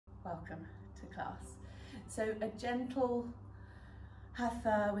welcome to class. So a gentle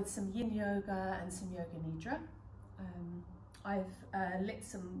hatha with some yin yoga and some yoga nidra. I've lit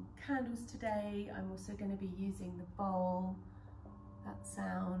some candles today. I'm also going to be using the bowl, that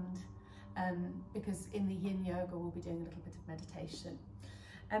sound, because in the yin yoga we'll be doing a little bit of meditation.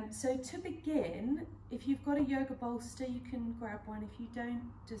 So to begin, if you've got a yoga bolster, you can grab one. If you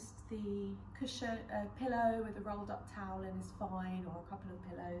don't, just the cushion, pillow with a rolled up towel in is fine, or a couple of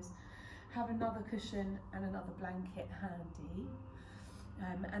pillows. Have another cushion and another blanket handy.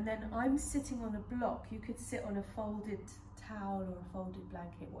 And then I'm sitting on a block. You could sit on a folded towel or a folded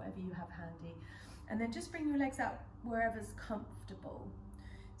blanket, whatever you have handy. And then just bring your legs out wherever's comfortable.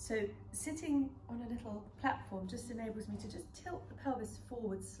 So sitting on a little platform just enables me to just tilt the pelvis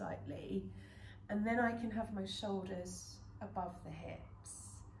forward slightly, and then I can have my shoulders above the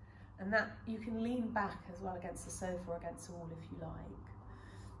hips. And that you can lean back as well against the sofa or against the wall if you like.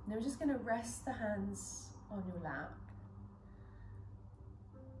 Now we're just going to rest the hands on your lap.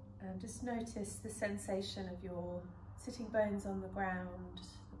 And just notice the sensation of your sitting bones on the ground,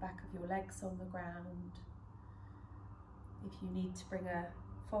 the back of your legs on the ground. If you need to bring a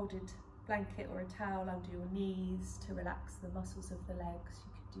folded blanket or a towel under your knees to relax the muscles of the legs,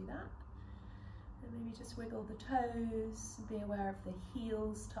 you could do that. And maybe just wiggle the toes and be aware of the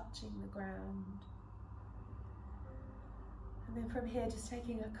heels touching the ground. And then from here, just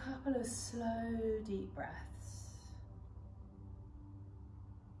taking a couple of slow, deep breaths.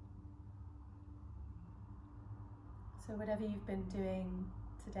 So whatever you've been doing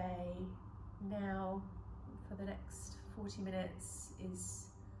today, now for the next 40 minutes is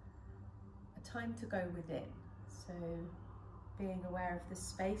a time to go within. So being aware of the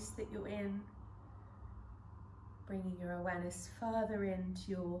space that you're in, bringing your awareness further into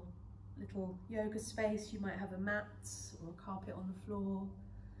your little yoga space. You might have a mat or a carpet on the floor.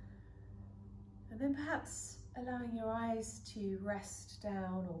 And then perhaps allowing your eyes to rest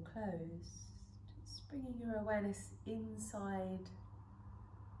down or close. Bringing your awareness inside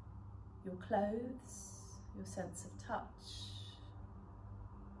your clothes, your sense of touch,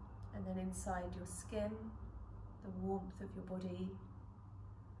 and then inside your skin, the warmth of your body,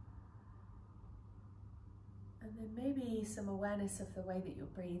 and then maybe some awareness of the way that you're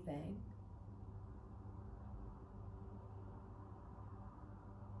breathing.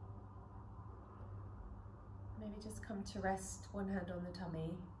 Maybe just come to rest, one hand on the tummy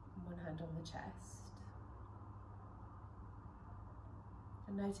and one hand on the chest.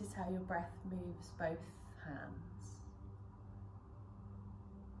 And notice how your breath moves both hands.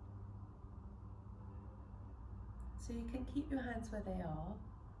 So you can keep your hands where they are,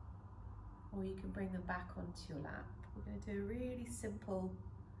 or you can bring them back onto your lap. We're going to do a really simple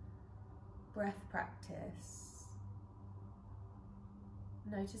breath practice,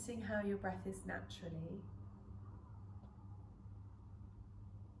 noticing how your breath is naturally,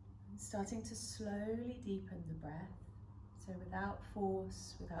 and starting to slowly deepen the breath. So without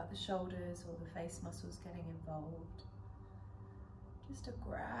force, without the shoulders or the face muscles getting involved, just a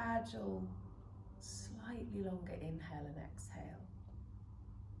gradual, slightly longer inhale and exhale.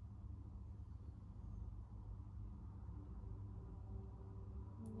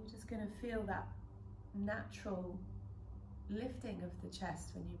 And you're just going to feel that natural lifting of the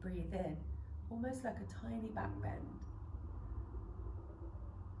chest when you breathe in, almost like a tiny back bend.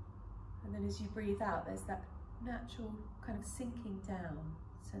 And then as you breathe out, there's that natural kind of sinking down,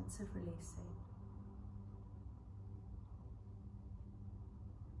 sense of releasing.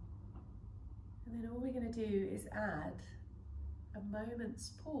 And then all we're going to do is add a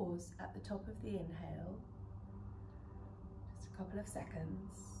moment's pause at the top of the inhale, just a couple of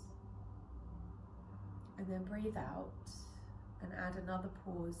seconds, and then breathe out and add another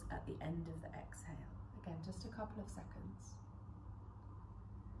pause at the end of the exhale. Again, just a couple of seconds.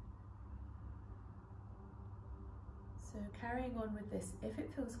 So carrying on with this, if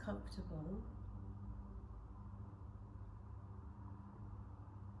it feels comfortable,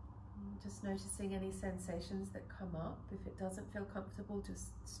 just noticing any sensations that come up. If it doesn't feel comfortable, just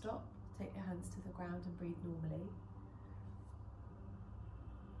stop, take your hands to the ground and breathe normally.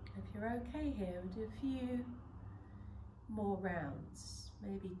 If you're okay here, we'll do a few more rounds,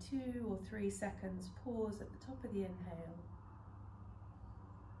 maybe 2 or 3 seconds pause at the top of the inhale.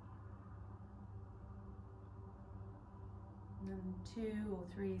 And then 2 or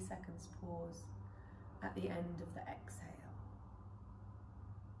 3 seconds pause at the end of the exhale.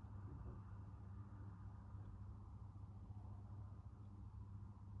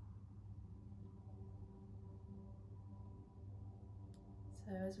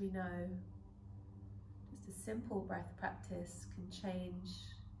 So as we know, just a simple breath practice can change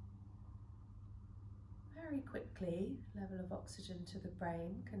very quickly, level of oxygen to the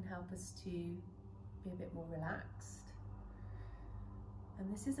brain can help us to be a bit more relaxed.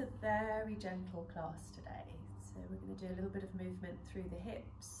 And this is a very gentle class today. So we're going to do a little bit of movement through the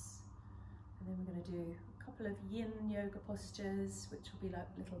hips, and then we're going to do a couple of yin yoga postures, which will be like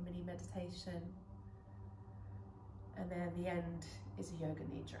little mini meditation. And then the end is a yoga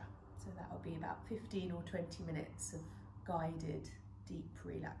nidra. So that will be about 15 or 20 minutes of guided deep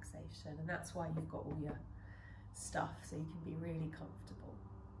relaxation, and that's why you've got all your stuff, so you can be really comfortable.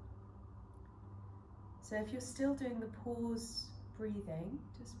 So if you're still doing the pause breathing,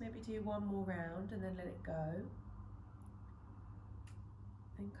 just maybe do one more round and then let it go,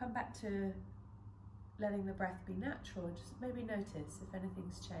 and come back to letting the breath be natural, and just maybe notice if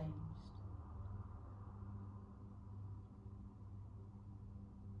anything's changed.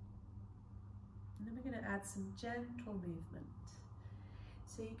 And then we're going to add some gentle movement.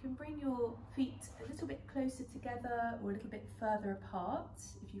 So you can bring your feet a little bit closer together or a little bit further apart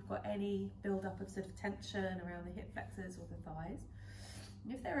if you've got any build-up of sort of tension around the hip flexors or the thighs.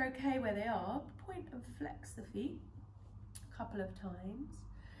 And if they're okay where they are, point and flex the feet a couple of times.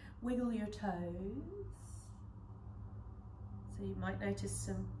 Wiggle your toes. So you might notice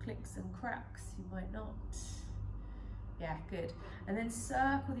some clicks and cracks, you might not. Yeah, good. And then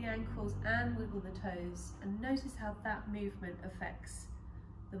circle the ankles and wiggle the toes, and notice how that movement affects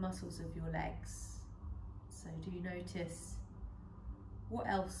the muscles of your legs. So do you notice what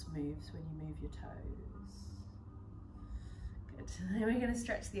else moves when you move your toes? Good. Then we're going to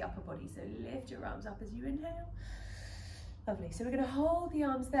stretch the upper body. So lift your arms up as you inhale. Lovely. So we're going to hold the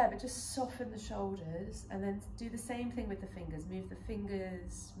arms there, but just soften the shoulders, and then do the same thing with the fingers. Move the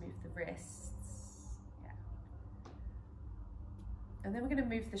fingers, move the wrists. Yeah. And then we're going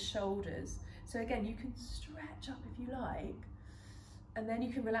to move the shoulders. So again, you can stretch up if you like, and then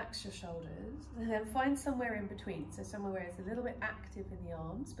you can relax your shoulders, and then find somewhere in between. So somewhere where it's a little bit active in the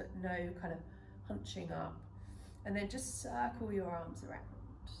arms, but no kind of hunching up. And then just circle your arms around.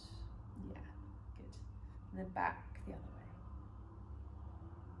 Yeah, good. And then back the other way.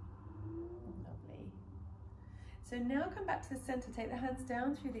 Lovely. So now come back to the center. Take the hands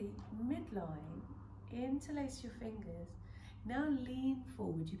down through the midline. Interlace your fingers. Now lean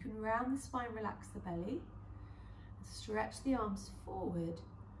forward. You can round the spine, relax the belly. Stretch the arms forward,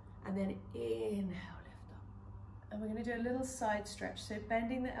 and then inhale, lift up. And we're going to do a little side stretch. So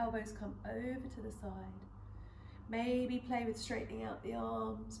bending the elbows, come over to the side. Maybe play with straightening out the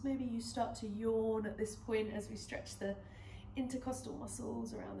arms. Maybe you start to yawn at this point as we stretch the intercostal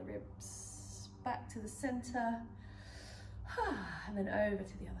muscles around the ribs. Back to the center, and then over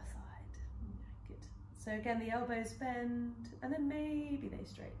to the other side. Good. So again, the elbows bend, and then maybe they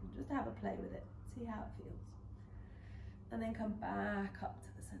straighten. Just have a play with it. See how it feels. And then come back up to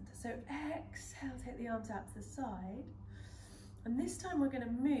the center. So exhale, take the arms out to the side. And this time we're going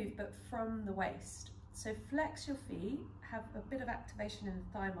to move, but from the waist. So flex your feet, have a bit of activation in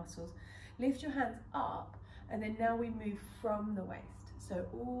the thigh muscles. Lift your hands up, and then now we move from the waist. So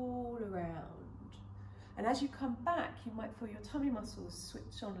all around. And as you come back, you might feel your tummy muscles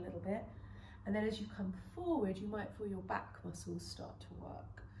switch on a little bit. And then as you come forward, you might feel your back muscles start to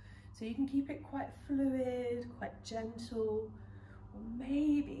work. So you can keep it quite fluid, quite gentle, or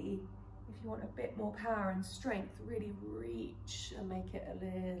maybe if you want a bit more power and strength, really reach and make it a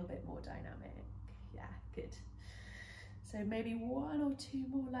little bit more dynamic. Yeah, good. So maybe one or two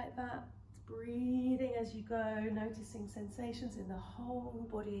more like that. Breathing as you go, noticing sensations in the whole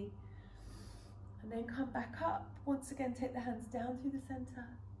body. And then come back up. Once again, take the hands down through the center.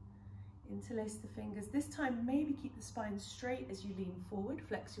 Interlace the fingers. This time, maybe keep the spine straight as you lean forward.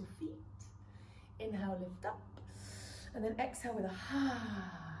 Flex your feet. Inhale, lift up. And then exhale with a ha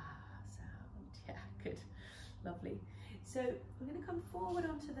sound. Yeah, good. Lovely. So we're going to come forward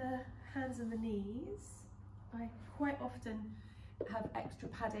onto the hands and the knees. I quite often have extra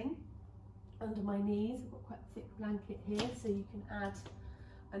padding under my knees. I've got quite a thick blanket here, so you can add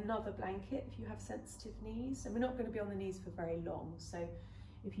another blanket if you have sensitive knees. And we're not going to be on the knees for very long, so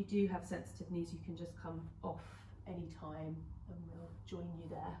if you do have sensitive knees, you can just come off any time and we'll join you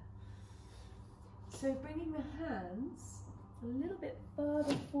there. So bringing the hands a little bit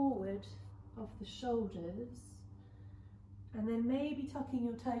further forward off the shoulders, and then maybe tucking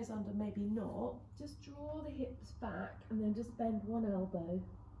your toes under, maybe not. Just draw the hips back and then just bend one elbow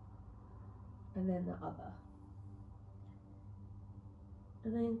and then the other.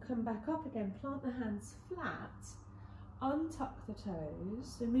 And then come back up again, plant the hands flat. Untuck the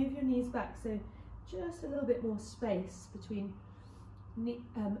toes, so move your knees back, so just a little bit more space between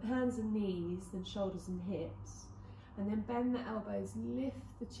hands and knees than shoulders and hips. And then bend the elbows, lift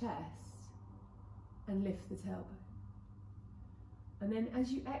the chest, and lift the tailbone. And then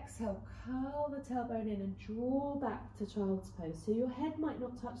as you exhale, curl the tailbone in and draw back to child's pose. So your head might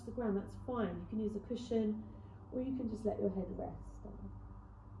not touch the ground, that's fine. You can use a cushion or you can just let your head rest down.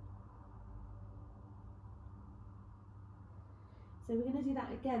 So we're going to do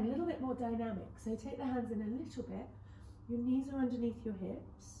that again, a little bit more dynamic. So take the hands in a little bit. Your knees are underneath your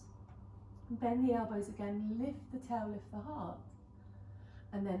hips. Bend the elbows again, lift the tail, lift the heart.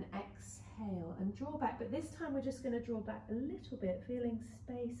 And then exhale and draw back. But this time we're just going to draw back a little bit, feeling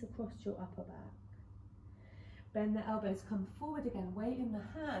space across your upper back. Bend the elbows, come forward again, weight in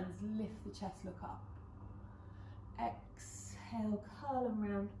the hands, lift the chest, look up. Exhale, curl and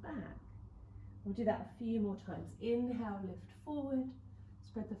round back. We'll do that a few more times. Inhale, lift forward,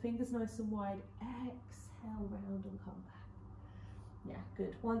 spread the fingers nice and wide. Exhale, round and come back. Yeah,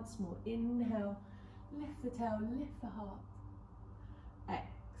 good. Once more. Inhale, lift the tail, lift the heart.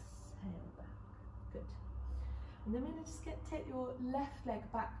 Exhale back. Good. And then we're going to just take your left leg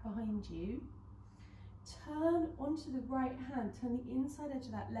back behind you. Turn onto the right hand. Turn the inside edge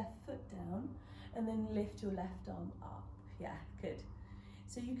of that left foot down and then lift your left arm up. Yeah, good.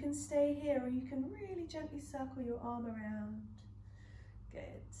 So you can stay here or you can really gently circle your arm around. Good.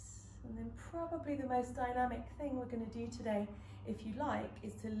 And then probably the most dynamic thing we're going to do today, if you like,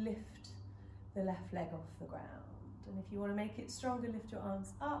 is to lift the left leg off the ground. And if you want to make it stronger, lift your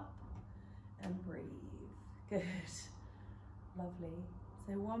arms up and breathe. Good. Lovely.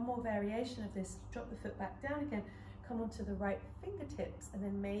 So one more variation of this. Drop the foot back down again. Come onto the right fingertips and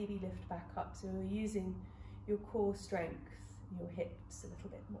then maybe lift back up. So you're using your core strength, your hips a little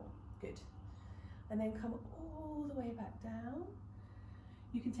bit more. Good. And then come all the way back down.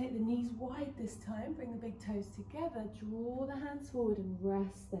 You can take the knees wide this time. Bring the big toes together. Draw the hands forward and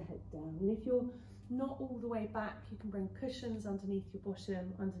rest the head down. And if you're not all the way back, you can bring cushions underneath your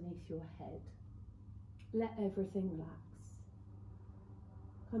bottom, underneath your head. Let everything relax.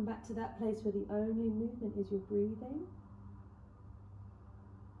 Come back to that place where the only movement is your breathing.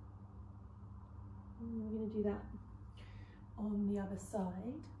 And we're going to do that on the other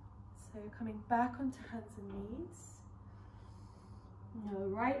side. So coming back onto hands and knees. Now the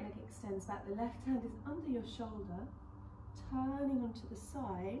right leg extends back. The left hand is under your shoulder. Turning onto the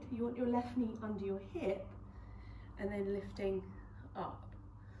side, you want your left knee under your hip and then lifting up.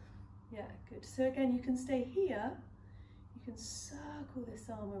 Yeah, good. So again, you can stay here. You can circle this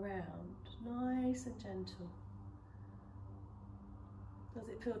arm around, nice and gentle. Does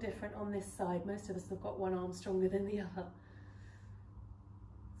it feel different on this side? Most of us have got one arm stronger than the other.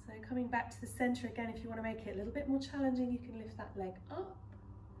 So coming back to the center again, if you want to make it a little bit more challenging, you can lift that leg up.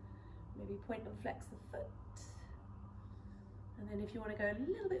 Maybe point and flex the foot. And then if you want to go a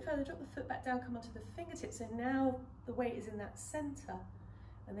little bit further, drop the foot back down, come onto the fingertips. So now the weight is in that center.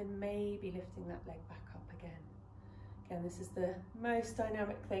 And then maybe lifting that leg back up again. Again, this is the most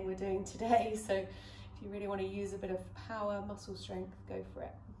dynamic thing we're doing today. So if you really want to use a bit of power, muscle strength, go for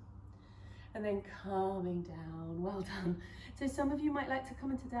it. And then calming down, well done. So some of you might like to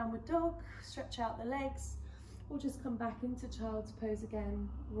come into downward dog, stretch out the legs, or just come back into child's pose again,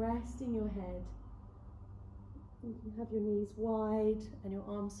 resting your head. You can have your knees wide and your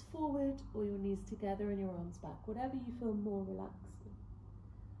arms forward, or your knees together and your arms back, whatever you feel more relaxed in.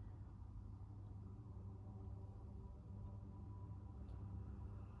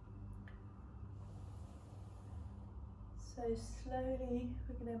 So slowly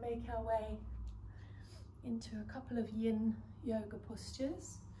we're going to make our way into a couple of yin yoga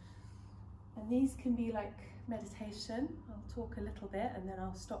postures. And these can be like meditation. I'll talk a little bit and then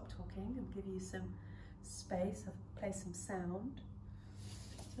I'll stop talking and give you some space. I'll play some sound.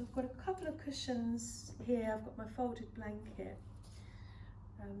 So I've got a couple of cushions here. I've got my folded blanket.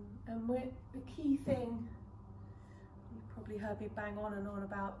 And the key thing, you've probably heard me bang on and on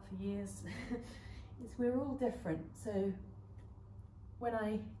about for years, is we're all different. So when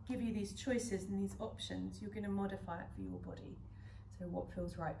I give you these choices and these options, you're going to modify it for your body. So what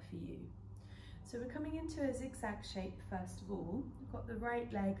feels right for you. So we're coming into a zigzag shape first of all. We've got the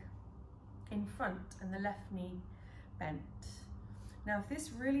right leg in front and the left knee bent. Now if this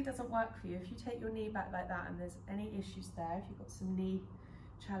really doesn't work for you, if you take your knee back like that and there's any issues there, if you've got some knee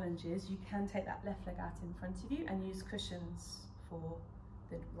challenges, you can take that left leg out in front of you and use cushions for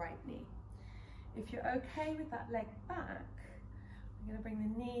the right knee. If you're okay with that leg back, I'm going to bring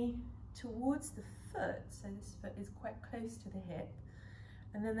the knee towards the foot, so this foot is quite close to the hip,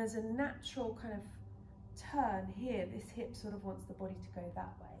 and then there's a natural kind of turn here. This hip sort of wants the body to go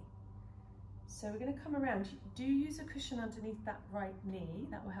that way. So we're going to come around. Do use a cushion underneath that right knee,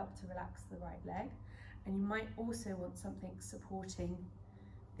 that will help to relax the right leg, and you might also want something supporting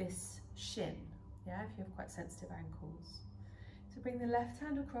this shin. yeah, if you have quite sensitive ankles. So bring the left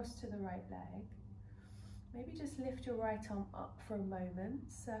hand across to the right leg. Maybe just lift your right arm up for a moment,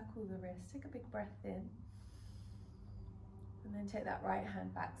 circle the wrist, take a big breath in, and then take that right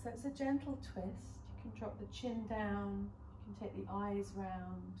hand back. So it's a gentle twist. You can drop the chin down, you can take the eyes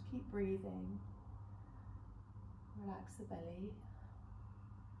round, keep breathing. Relax the belly.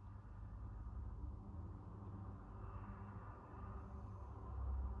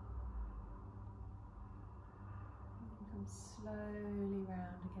 Come slowly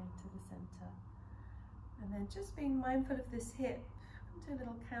round again to the center. And then just being mindful of this hip, do a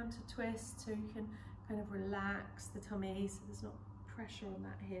little counter twist so you can kind of relax the tummy so there's not pressure on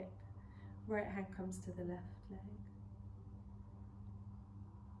that hip. Right hand comes to the left leg.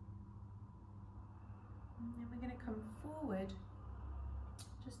 And then we're going to come forward,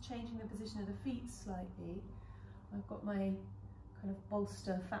 just changing the position of the feet slightly. I've got my kind of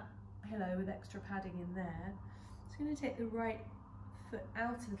bolster fat pillow with extra padding in there. I'm going to take the right foot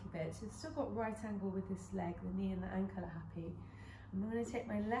out a little bit, so it's still got right angle with this leg, the knee and the ankle are happy. I'm going to take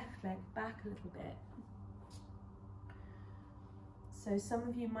my left leg back a little bit. So some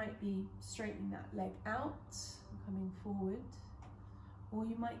of you might be straightening that leg out and coming forward, or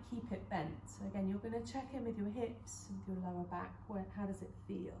you might keep it bent. So again, you're going to check in with your hips and with your lower back. How does it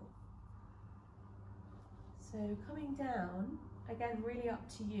feel? So coming down, again, really up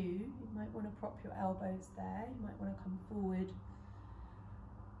to you. You might want to prop your elbows there. You might want to come forward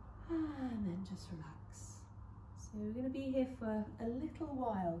and then just relax. So we're going to be here for a little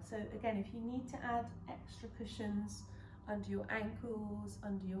while. So again, if you need to add extra cushions under your ankles,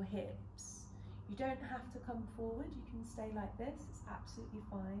 under your hips, you don't have to come forward. You can stay like this. It's absolutely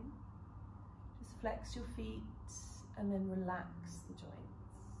fine. Just flex your feet and then relax the joints.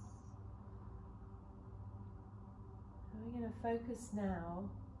 We're going to focus now,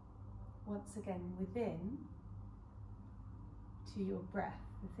 once again, within to your breath.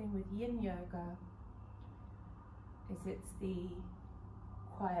 The thing with yin yoga is it's the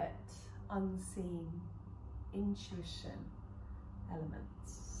quiet, unseen intuition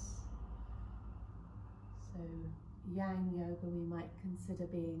elements. So yang yoga we might consider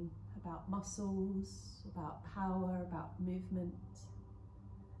being about muscles, about power, about movement.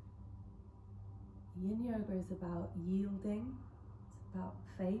 Yin yoga is about yielding, it's about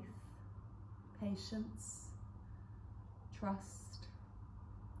faith, patience, trust,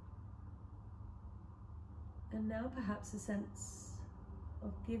 and now perhaps a sense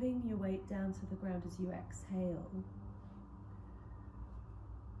of giving your weight down to the ground as you exhale.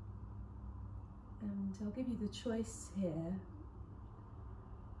 And I'll give you the choice here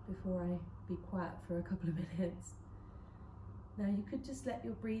before I be quiet for a couple of minutes. Now you could just let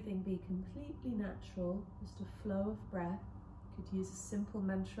your breathing be completely natural, just a flow of breath. You could use a simple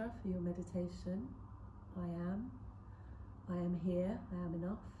mantra for your meditation. I am here, I am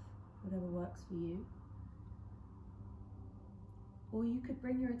enough, whatever works for you. Or you could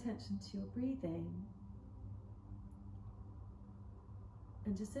bring your attention to your breathing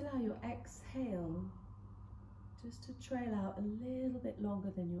and just allow your exhale just to trail out a little bit longer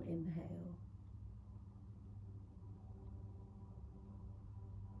than your inhale.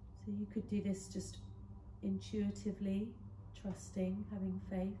 So you could do this just intuitively, trusting, having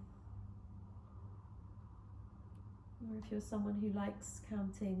faith. Or if you're someone who likes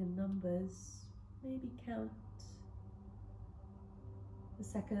counting and numbers, maybe count the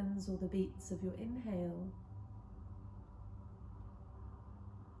seconds or the beats of your inhale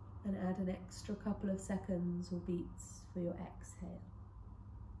and add an extra couple of seconds or beats for your exhale.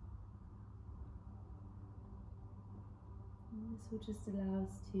 And this will just allow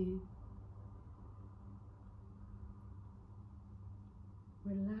us to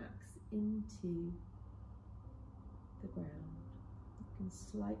relax into the ground. You can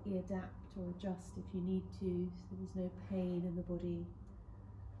slightly adapt or adjust if you need to, so there's no pain in the body.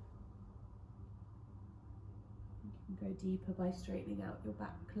 You can go deeper by straightening out your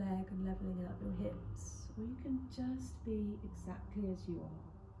back leg and leveling out your hips, or you can just be exactly as you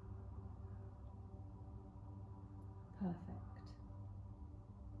are. Perfect.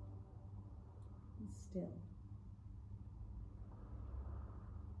 And still.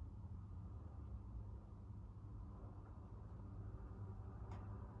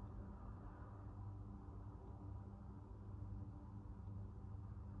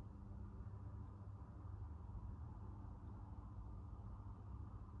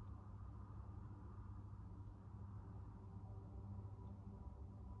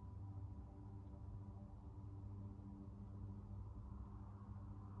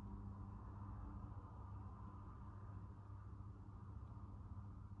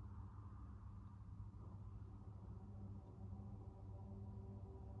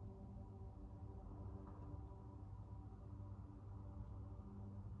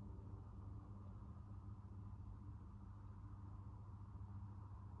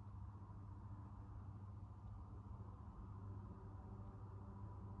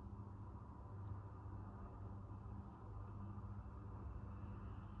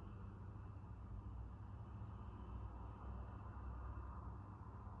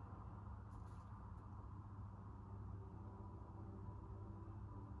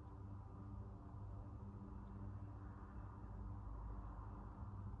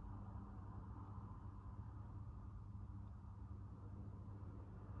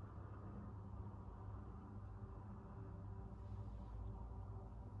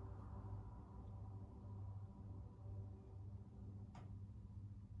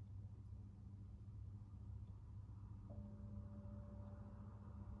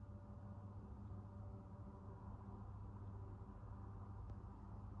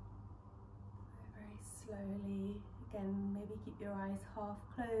 slowly, again, maybe keep your eyes half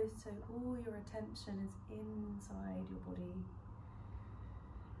closed so all your attention is inside your body.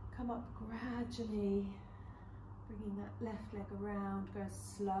 Come up gradually, bringing that left leg around, go as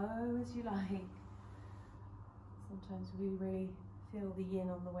slow as you like. Sometimes we really feel the yin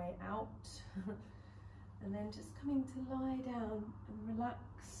on the way out. And then just coming to lie down and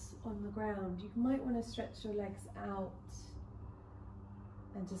relax on the ground. You might want to stretch your legs out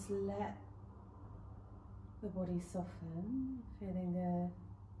and just let the body soften, feeling the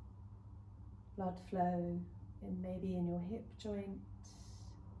blood flow maybe in your hip joint.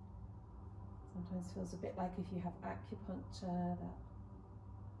 Sometimes feels a bit like if you have acupuncture, that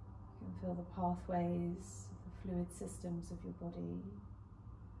you can feel the pathways, the fluid systems of your body.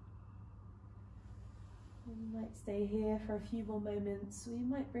 You might stay here for a few more moments, or you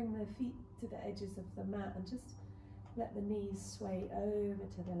might bring the feet to the edges of the mat and just let the knees sway over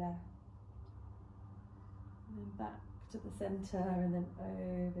to the left, and then back to the center, and then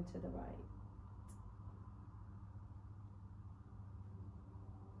over to the right.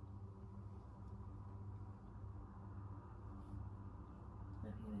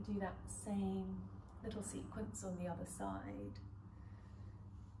 I'm going to do that same little sequence on the other side.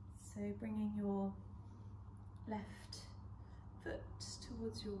 So bringing your left foot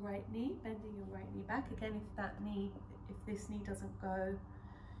towards your right knee, bending your right knee back. Again, if this knee doesn't go, you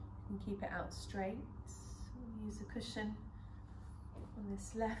can keep it out straight. I'll use a cushion on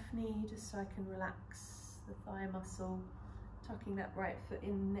this left knee just so I can relax the thigh muscle, tucking that right foot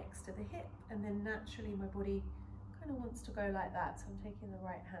in next to the hip, and then naturally my body kind of wants to go like that, so I'm taking the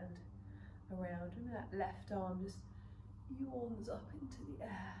right hand around, and that left arm just yawns up into the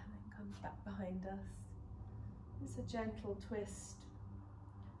air and then comes back behind us. It's a gentle twist.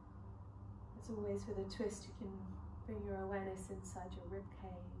 As always with a twist, you can bring your awareness inside your rib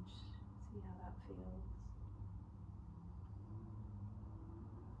cage, see how that feels.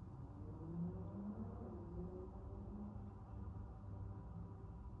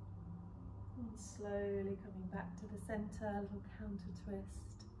 And slowly coming back to the center, a little counter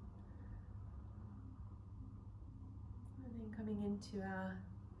twist. And then coming into our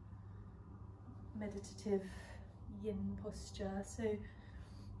meditative yin posture. So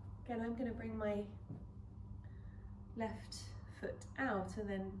again, I'm going to bring my left foot out, and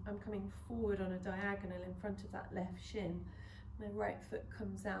then I'm coming forward on a diagonal in front of that left shin. My right foot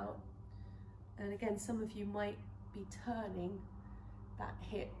comes out, and again, some of you might be turning that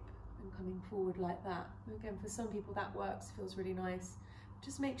hip and coming forward like that. Again, for some people that works, feels really nice.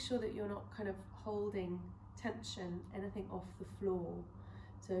 Just make sure that you're not kind of holding tension, anything off the floor.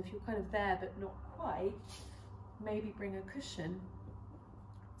 So if you're kind of there but not quite, maybe bring a cushion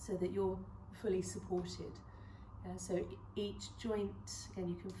so that you're fully supported. So each joint, again,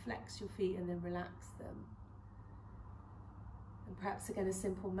 you can flex your feet and then relax them. And perhaps again a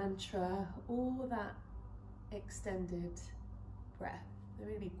simple mantra, or that extended breath.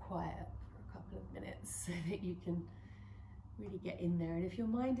 Really be quiet for a couple of minutes so that you can really get in there. And if your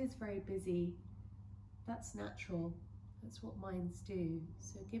mind is very busy, that's natural. That's what minds do.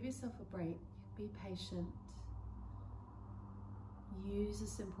 So give yourself a break, be patient. Use a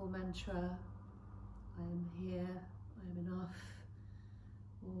simple mantra, I am here, I am enough,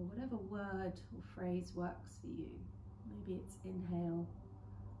 or whatever word or phrase works for you. Maybe it's inhale,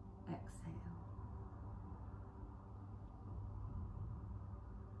 exhale.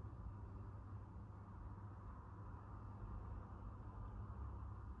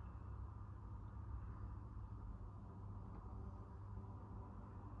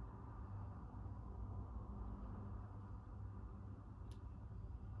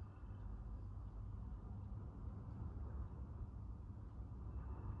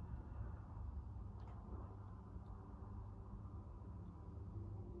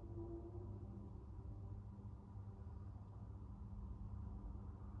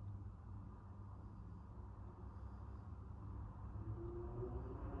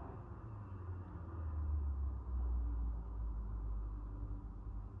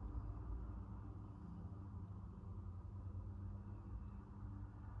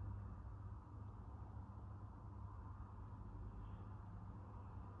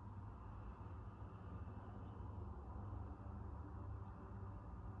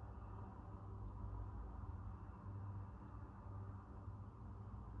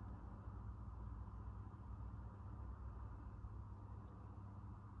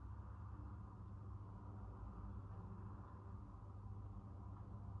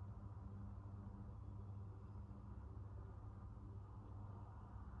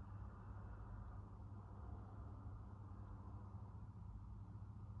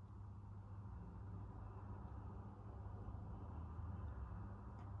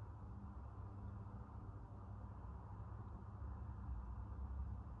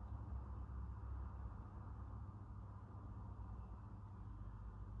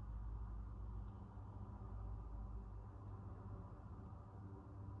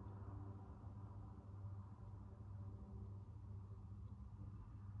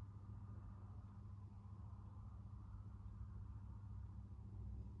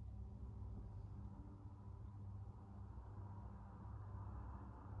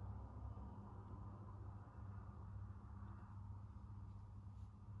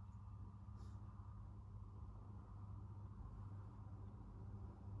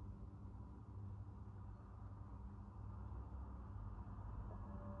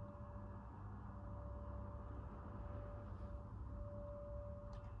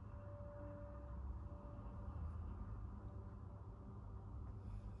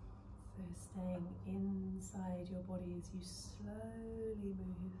 staying inside your body as you slowly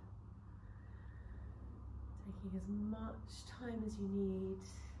move, taking as much time as you need.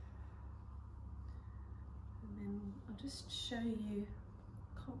 And then I'll just show you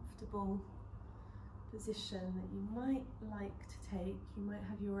a comfortable position that you might like to take. You might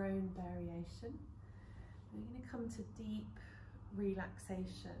have your own variation. We're going to come to deep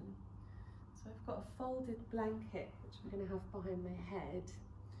relaxation. So I've got a folded blanket which I'm going to have behind my head.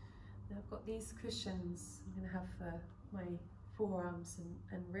 And I've got these cushions I'm going to have for my forearms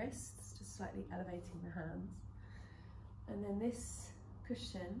and wrists, just slightly elevating the hands. And then this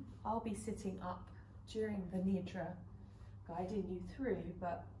cushion, I'll be sitting up during the Nidra, guiding you through,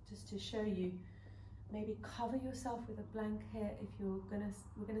 but just to show you, maybe cover yourself with a blanket if we're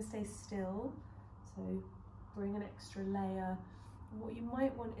gonna stay still. So bring an extra layer. And what you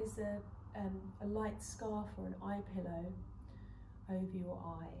might want is a light scarf or an eye pillow over your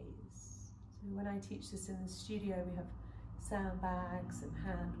eyes. So when I teach this in the studio, we have sandbags and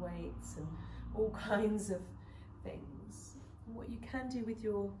hand weights and all kinds of things. And what you can do with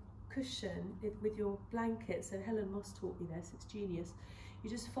your cushion, with your blanket, so Helen Moss taught me this, it's genius, you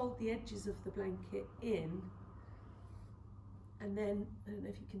just fold the edges of the blanket in, and then, I don't know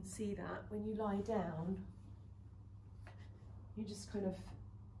if you can see that, when you lie down, you just kind of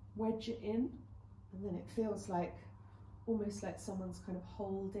wedge it in, and then it feels like, almost like someone's kind of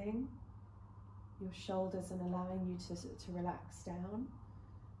holding your shoulders and allowing you to relax down.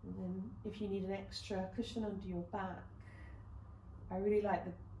 And then if you need an extra cushion under your back, I really like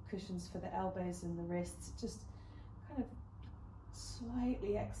the cushions for the elbows and the wrists. It just kind of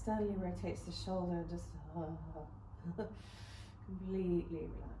slightly externally rotates the shoulder and just completely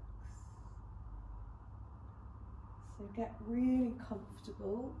relax. So get really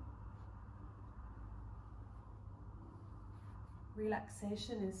comfortable.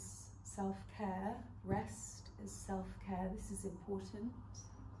 Relaxation is self-care, rest is self-care. This is important.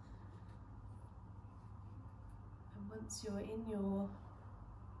 And once you're in your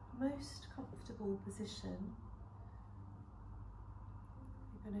most comfortable position,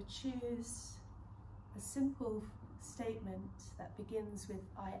 you're going to choose a simple statement that begins with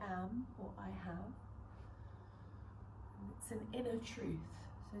I am or I have. And it's an inner truth,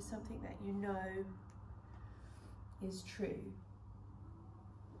 so something that you know is true.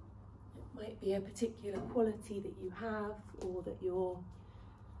 It might be a particular quality that you have or that you're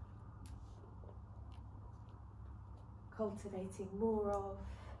cultivating more of.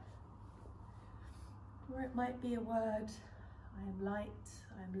 Or it might be a word, I am light,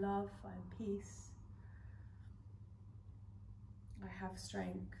 I am love, I am peace, I have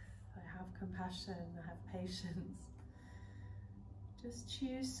strength, I have compassion, I have patience. Just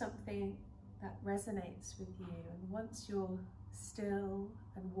choose something that resonates with you, and once you're still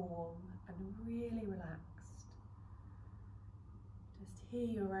and warm and really relaxed, just hear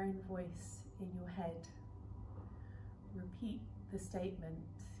your own voice in your head. Repeat the statement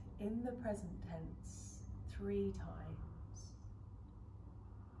in the present tense 3 times.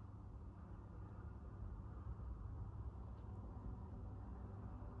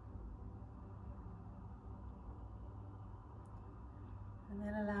 And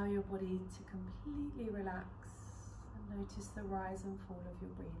then allow your body to completely relax and notice the rise and fall of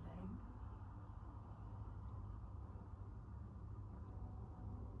your breathing.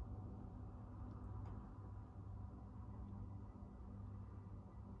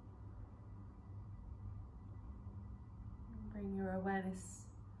 Bring your awareness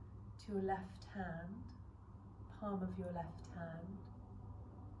to your left hand, palm of your left hand.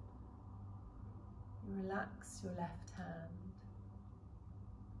 You relax your left hand,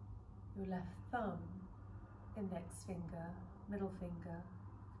 your left thumb, index finger, middle finger,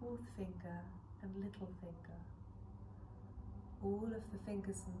 4th finger and little finger. All of the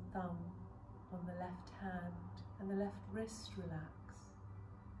fingers and thumb on the left hand and the left wrist relax.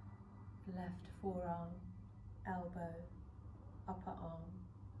 Left forearm, elbow, upper arm,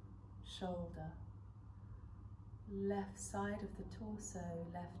 shoulder, left side of the torso,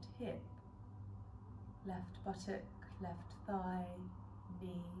 left hip, left buttock, left thigh,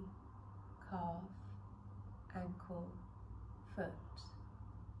 knee, calf, ankle, foot,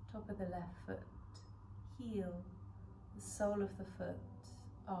 top of the left foot, heel, the sole of the foot,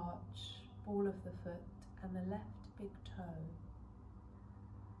 arch, ball of the foot, and the left big toe,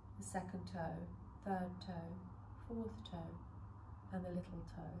 the second toe, third toe, 4th toe, and the little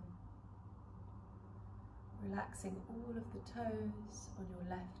toe. Relaxing all of the toes on your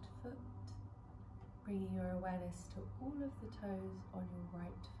left foot, bringing your awareness to all of the toes on your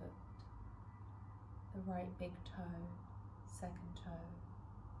right foot. The right big toe, second toe,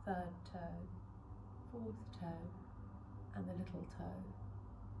 third toe, fourth toe, and the little toe.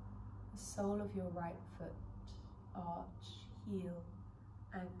 The sole of your right foot, arch, heel,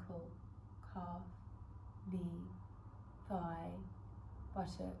 ankle, calf, knee, thigh,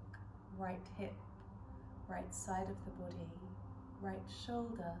 buttock, right hip, right side of the body, right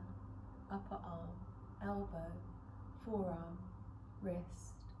shoulder, upper arm, elbow, forearm,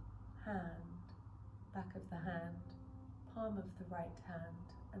 wrist, hand, back of the hand, palm of the right hand,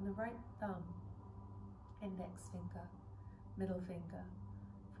 and the right thumb, index finger, middle finger,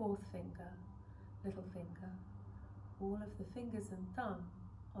 fourth finger, little finger, all of the fingers and thumb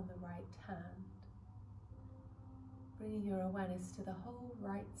on the right hand. Bringing your awareness to the whole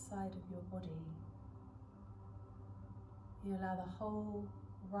right side of your body. You allow the whole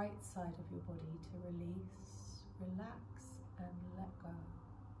right side of your body to release, relax, and let go.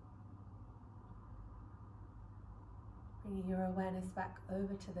 Bringing your awareness back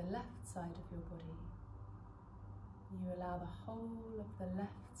over to the left side of your body. You allow the whole of the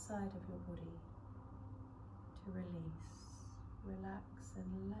left side of your body to release, relax,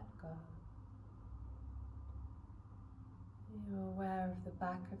 and let go. You're aware of the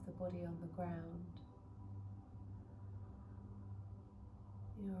back of the body on the ground.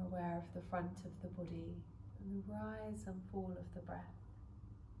 You're aware of the front of the body and the rise and fall of the breath.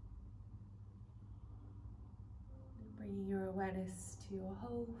 And bringing your awareness to your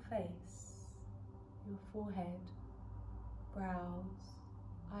whole face, your forehead, brows,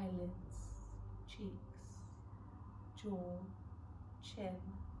 eyelids, cheeks, jaw, chin,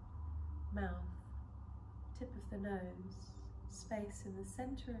 mouth, tip of the nose, space in the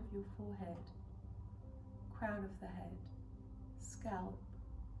center of your forehead, crown of the head, scalp,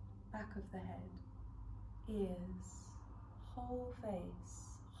 back of the head, ears, whole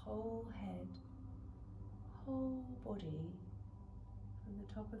face, whole head, whole body, from the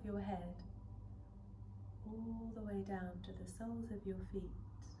top of your head all the way down to the soles of your feet,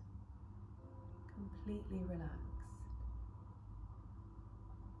 completely relaxed.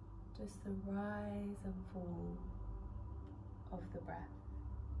 Just the rise and fall of the breath.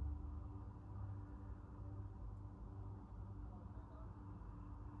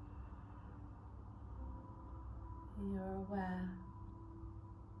 And you're aware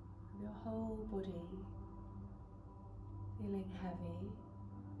of your whole body feeling heavy,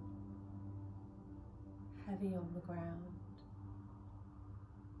 heavy on the ground.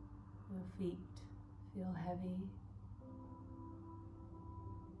 Your feet feel heavy.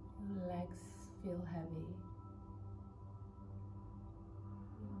 Your legs feel heavy.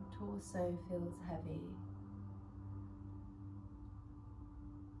 Your torso feels heavy.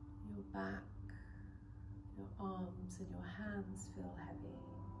 Your back, your arms and your hands feel heavy.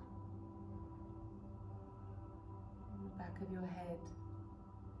 And the back of your head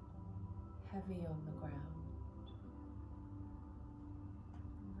heavy on the ground.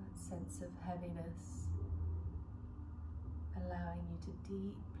 And that sense of heaviness allowing you to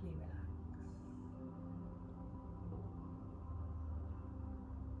deeply relax.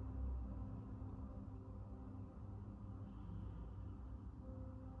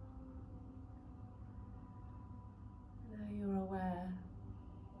 Now you're aware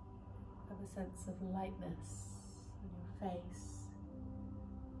of a sense of lightness on your face.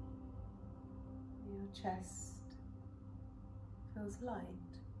 Your chest feels light.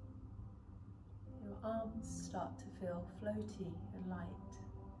 Your arms start to feel floaty and light.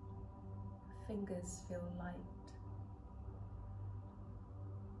 Your fingers feel light.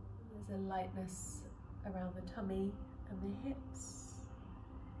 There's a lightness around the tummy and the hips.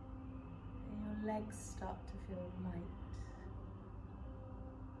 And your legs start to feel light.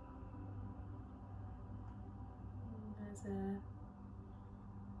 And there's a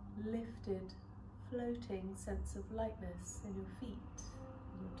lifted, floating sense of lightness in your feet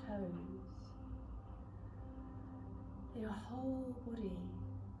and your toes. Your whole body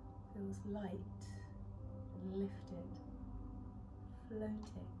feels light and lifted,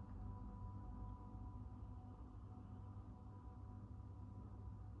 floating.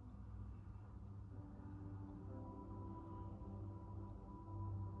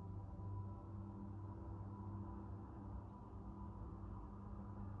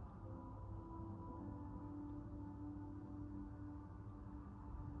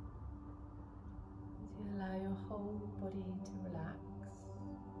 Allow your whole body to relax.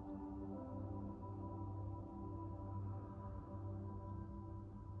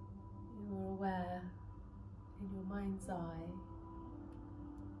 You are aware in your mind's eye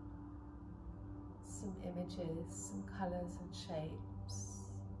some images, some colours and shapes.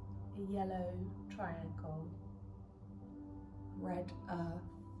 A yellow triangle, red earth,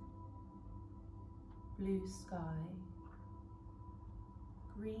 blue sky,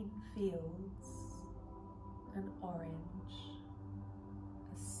 green fields and orange,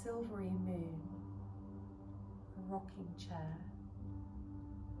 a silvery moon, a rocking chair,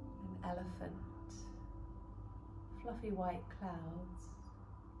 an elephant, fluffy white clouds,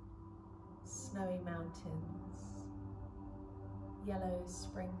 snowy mountains, yellow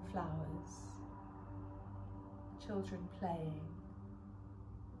spring flowers, children playing,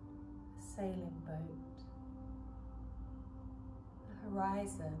 a sailing boat, a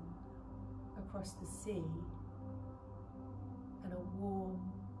horizon across the sea, and a warm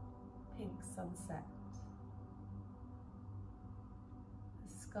pink sunset.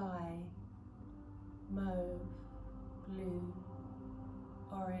 The sky, mauve, blue,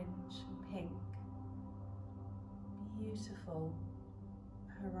 orange and pink. Beautiful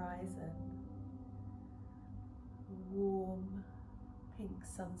horizon, a warm pink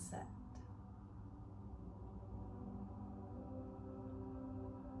sunset.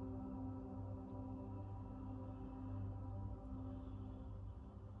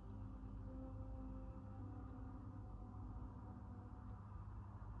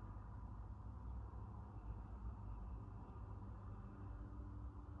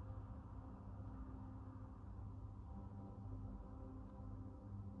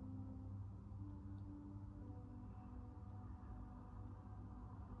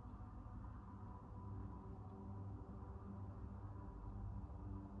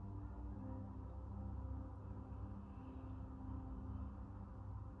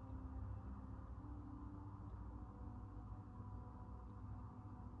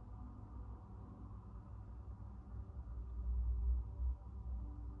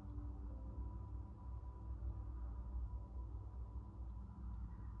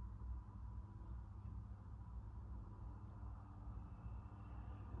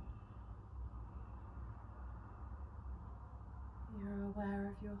 You're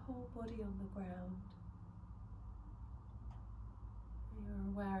aware of your whole body on the ground. You're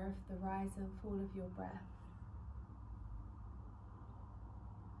aware of the rise and fall of your breath.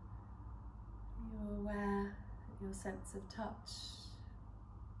 You're aware of your sense of touch,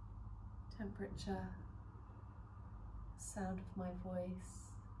 temperature, sound of my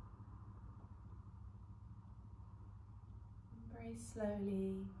voice. And very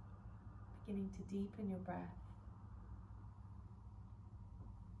slowly beginning to deepen your breath.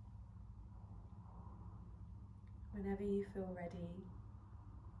 Whenever you feel ready,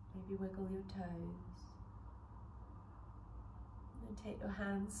 maybe wiggle your toes. And take your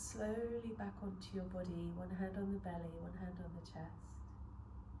hands slowly back onto your body, one hand on the belly, one hand on the chest.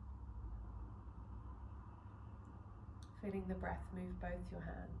 Feeling the breath move both your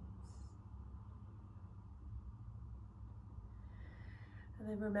hands. And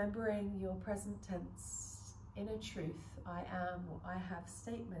then remembering your present tense, inner truth, I am or I have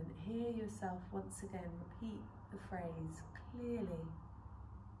statement. Hear yourself once again repeat the phrase clearly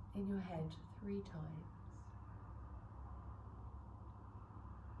in your head 3 times.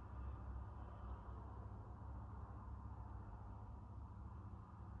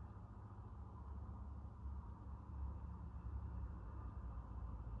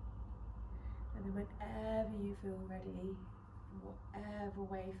 And then whenever you feel ready, in whatever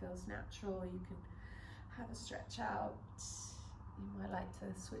way feels natural, you can have a stretch out. You might like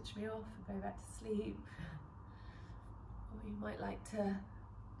to switch me off and go back to sleep. Or you might like to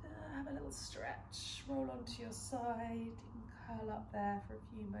have a little stretch, roll onto your side and curl up there for a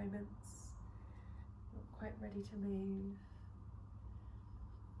few moments. Not quite ready to move.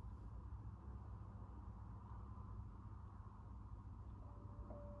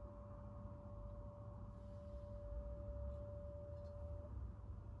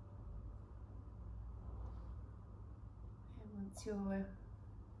 And once you're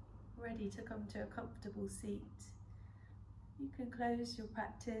ready to come to a comfortable seat, you can close your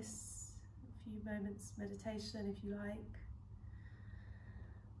practice, a few moments meditation if you like,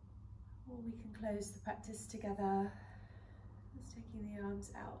 or we can close the practice together, just taking the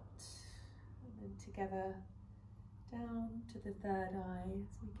arms out and then together down to the third eye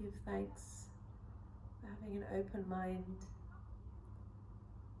as we give thanks for having an open mind,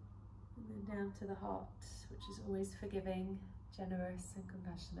 and then down to the heart, which is always forgiving, generous and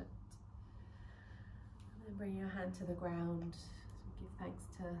compassionate. And bring your hand to the ground as we give thanks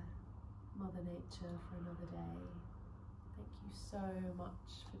to Mother Nature for another day. Thank you so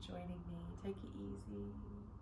much for joining me. Take it easy.